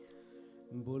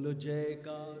बोलो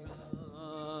जयकारा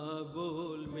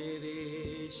बोल मेरे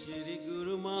श्री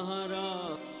गुरु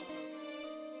महाराज।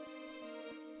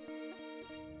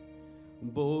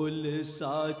 बोल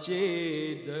साचे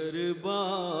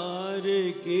दरबार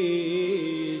की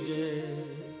जय।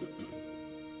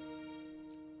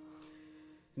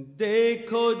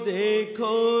 देखो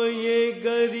देखो ये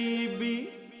गरीबी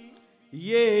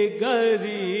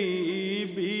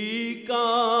का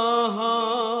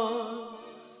हाल,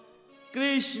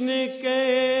 कृष्ण के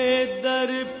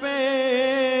दर पे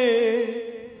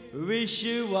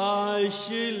विश्वास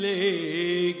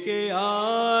लेके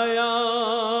आया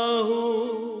हूँ।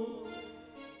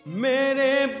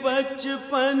 मेरे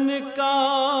बचपन का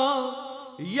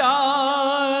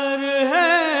यार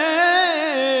है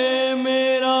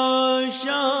मेरा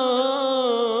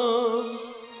श्याम,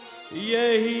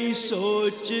 यही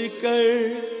सोच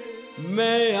कर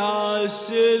मैं आस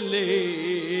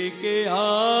लेके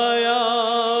आया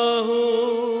हूँ।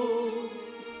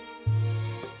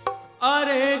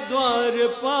 अरे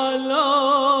द्वारपालो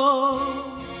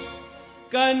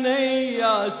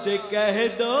कन्हैया से कह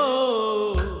दो,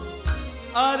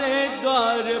 अरे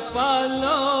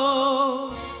द्वारपालो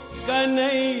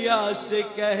कन्हैया से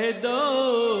कह दो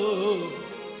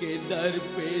कि दर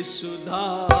पे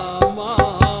सुदामा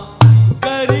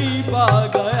गरीब आ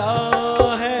गया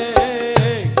है,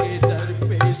 कि दर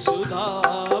पे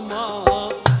सुदामा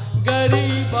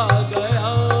गरीब आ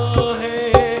गया है।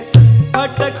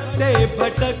 भटकते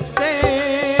भटकते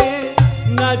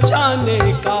न जाने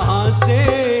कहाँ से,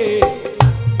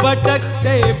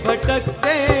 भटकते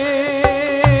भटकते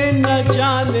न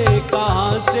जाने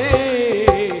कहाँ से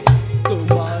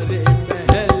तुम्हारे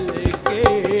महल के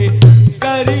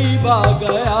करीब आ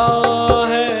गया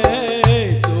है,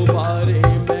 तुम्हारे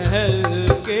महल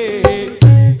के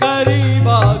करीब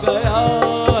आ गया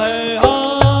है।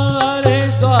 हाँ, अरे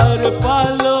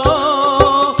द्वारपालो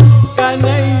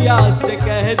कन्हैया से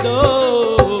कह दो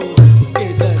कि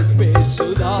दर पे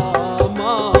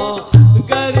सुदामा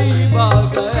गरीब आ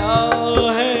गया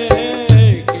है,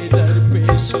 कि दर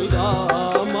पे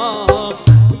सुदामा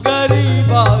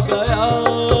गरीब आ गया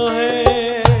है।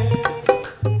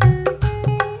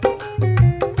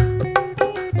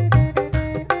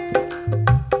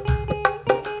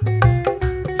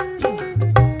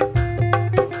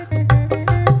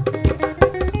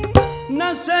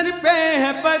 न सर पे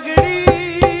है पगड़ी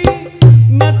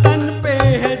न तन पे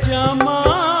है जामा,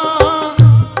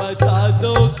 बता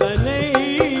दो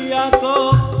कन्हैया को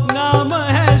नाम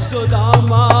है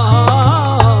सुदामा,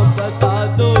 बता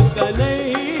दो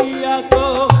कन्हैया को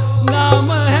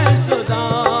नाम है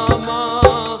सुदामा।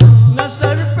 न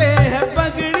सर पे है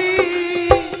पगड़ी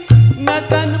न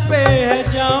तन पे है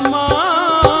जामा,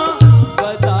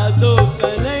 बता दो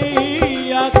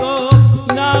कन्हैया को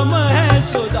नाम है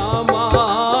सुदामा,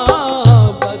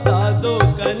 बता दो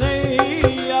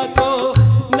कन्हैया को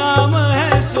नाम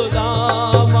है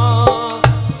सुदामा।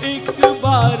 एक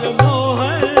बार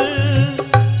मोहन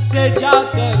से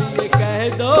जाकर ये कह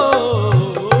दो,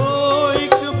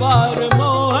 एक बार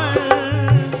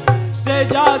मोहन से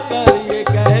जाकर ये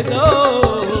कह दो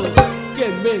कि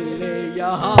मिलने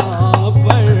यहाँ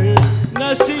पर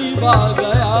नसीब आ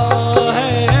गया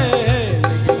है,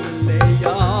 मिलने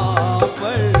यहाँ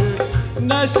पर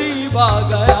नसीब आ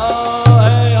गया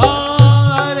है।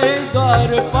 हाँ, अरे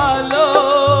द्वारपालो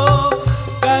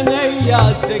कन्हैया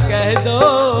से कह दो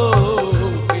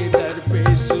कि दर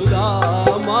पे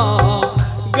सुदामा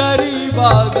गरीब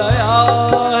आ गया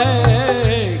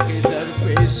है, कि दर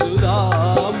पे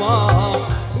सुदामा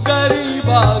गरीब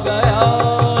आ गया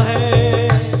है।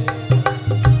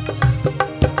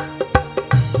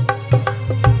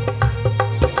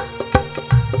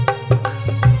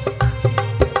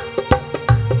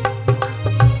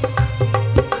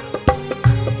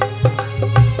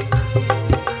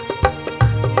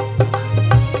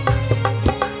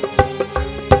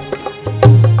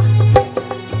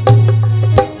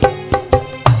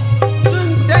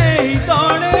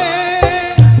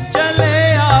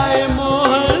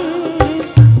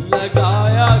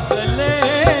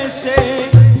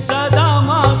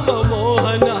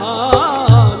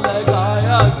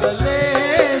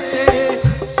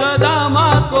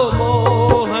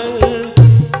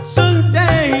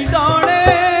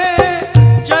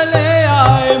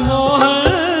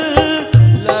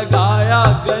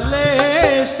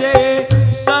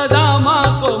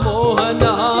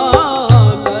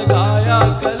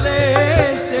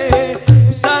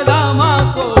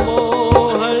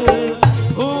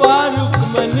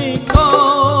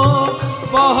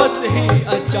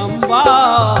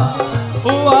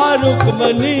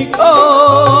 रुक्मणी को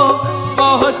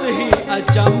बहुत ही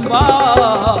अचंबा,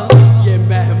 ये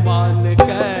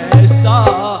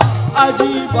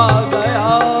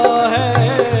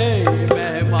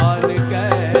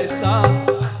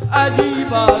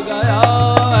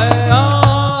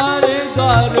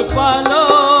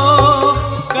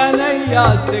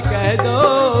कन्हैया से कह दो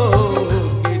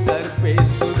कि दर पे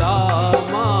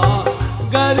सुदामा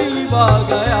गरीब आ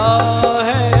गया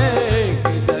है,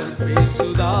 कि दर पे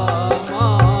सुदामा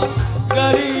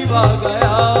गरीब आ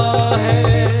गया है।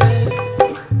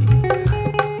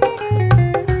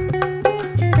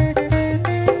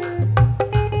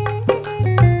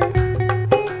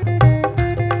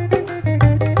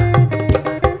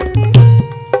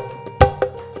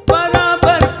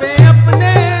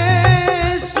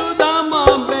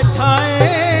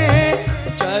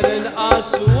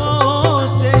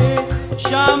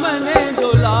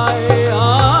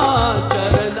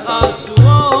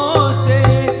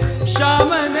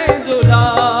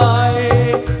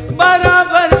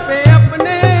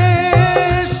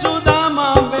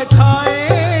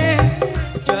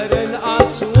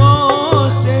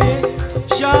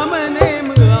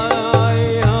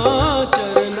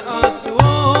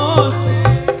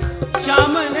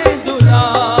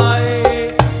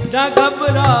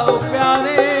 घबराओ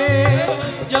प्यारे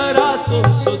जरा तुम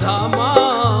सुदामा,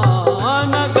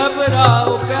 न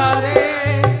घबराओ प्यारे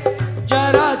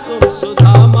जरा तुम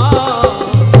सुदामा,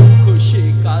 खुशी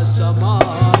का समा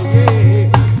ये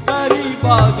करीब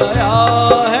आ गया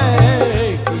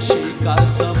है, खुशी का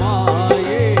समा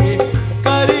ये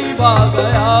करीब आ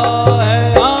गया है।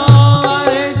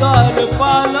 अरे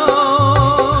द्वारपालो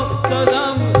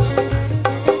सदम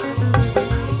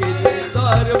किसे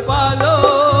द्वारपालो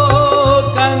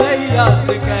कन्हैया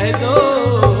से कह दो